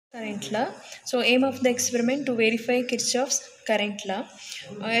Current law. So aim of the experiment to verify Kirchhoff's current law.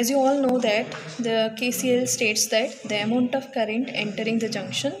 As you all know that the KCL states that the amount of current entering the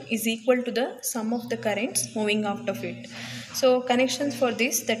junction is equal to the sum of the currents moving out of it. So connections for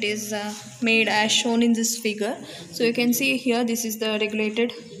this, that is made as shown in this figure. So you can see here, this is the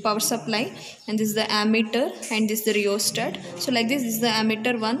regulated power supply and this is the ammeter and this is the rheostat. So like this is the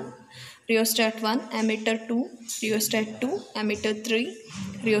ammeter 1, rheostat 1, ammeter 2, rheostat 2, ammeter 3,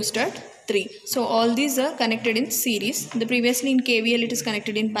 rheostat 3. So all these are connected in series. The previously in KVL it is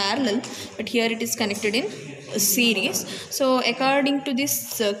connected in parallel, but here it is connected in series. So according to this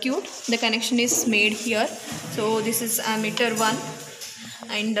circuit, the connection is made here. So this is ammeter 1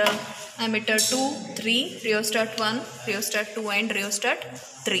 and ammeter 2, 3, rheostat 1, rheostat 2 and rheostat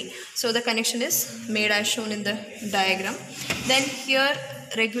 3. So the connection is made as shown in the diagram. Then here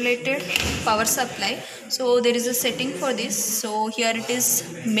regulated power supply. So there is a setting for this. So here it is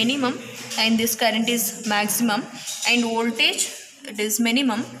minimum and this current is maximum, and voltage it is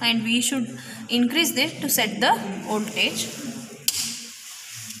minimum, and we should increase this to set the voltage.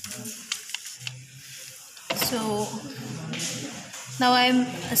 So now I am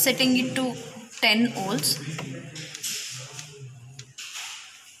setting it to 10 volts.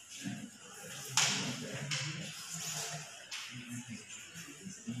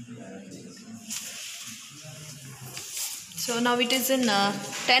 So now it is in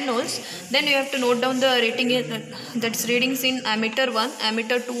 10 volts. Then you have to note down the rating, that's readings in ammeter 1,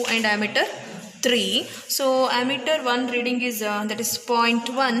 ammeter 2 and ammeter 3. So ammeter 1 reading is that is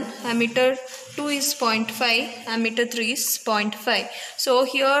 0.1, ammeter 2 is 0.5, ammeter 3 is 0.5. So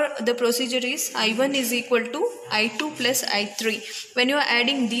here the procedure is I1 is equal to I2 plus I3. When you are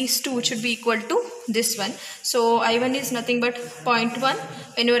adding these two, it should be equal to this one. So I1 is nothing but 0.1.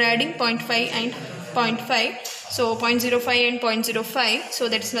 When you are adding 0.5 and 0.5, so 0.05 and 0.05, so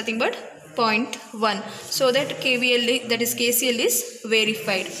that is nothing but 0.1. So that KVL, that is KCL is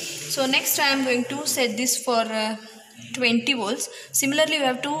verified. So next I am going to set this for 20 volts. Similarly, you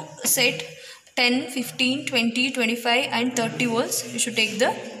have to set 10, 15, 20, 25 and 30 volts. You should take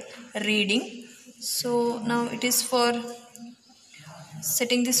the reading. So now it is for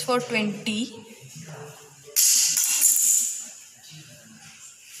setting this for 20.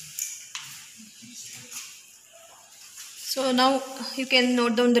 So now you can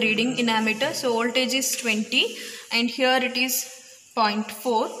note down the reading in ammeter. So voltage is 20 and here it is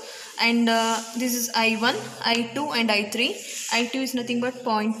 0.4, and this is I1, I2 and I3. I2 is nothing but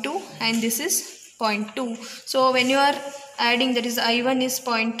 0.2 and this is 0.2. So when you are adding, that is I1 is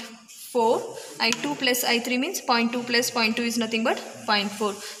 0.4, I2 plus I3 means 0.2 plus 0.2 is nothing but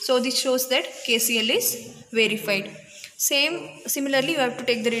 0.4. So this shows that KCL is verified. Similarly you have to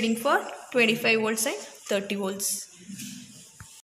take the reading for 25 volts and 30 volts.